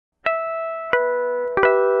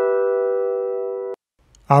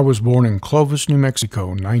I was born in Clovis, New Mexico,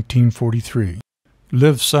 1943.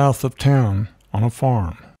 Lived south of town on a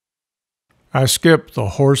farm. I skipped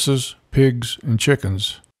the horses, pigs, and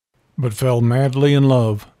chickens, but fell madly in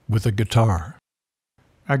love with a guitar.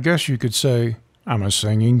 I guess you could say I'm a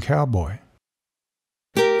singing cowboy.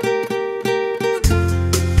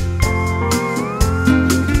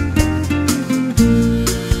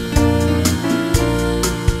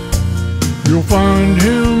 You'll find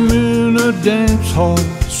him in a dance hall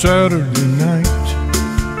Saturday night,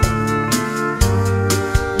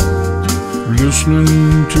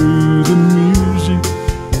 listening to the music,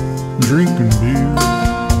 drinking beer.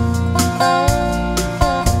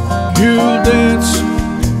 He'll dance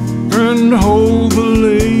and hold the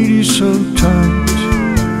lady so tight,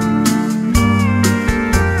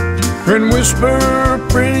 and whisper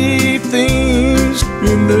pretty things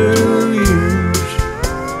in their ears.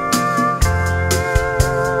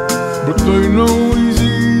 But they know he's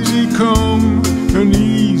easy come and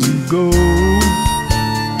easy go.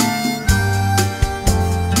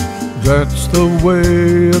 That's the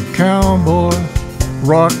way a cowboy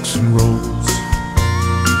rocks and rolls.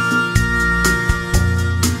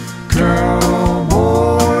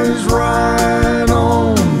 Cowboys ride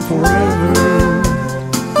on forever.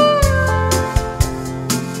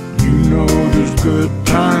 You know there's good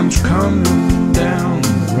times coming down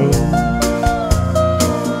the road.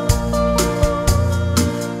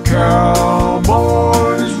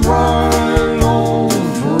 Cowboys ride on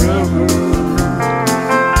forever.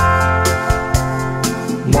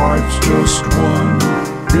 Life's just one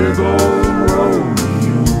big old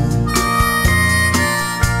rodeo.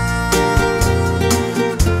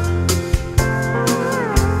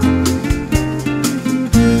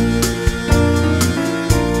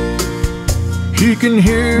 He can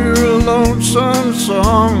hear a lonesome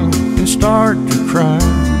song and start to cry.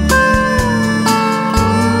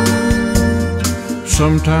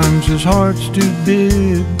 Sometimes his heart's too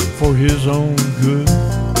big for his own good,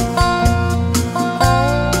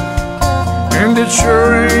 and it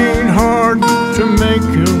sure ain't hard to make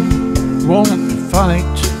him want to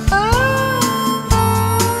fight.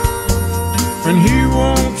 And he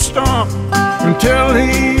won't stop until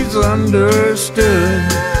he's understood.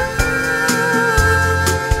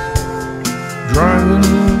 Driving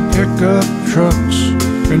pickup trucks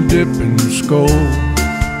and dipping skulls.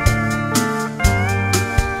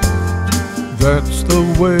 That's the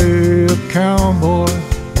way a cowboy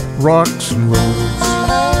rocks and rolls.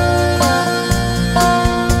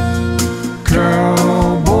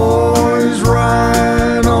 Cowboys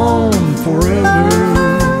ride on forever.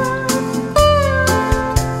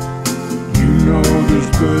 You know there's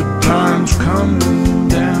good times coming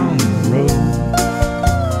down the road.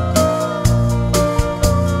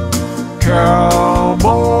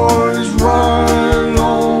 Cowboys ride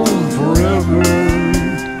on forever.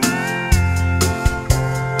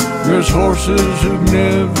 There's horses who've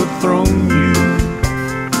never thrown you,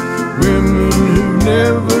 women who've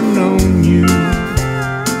never known you,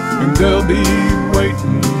 and they'll be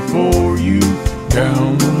waiting for you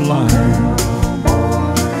down the line.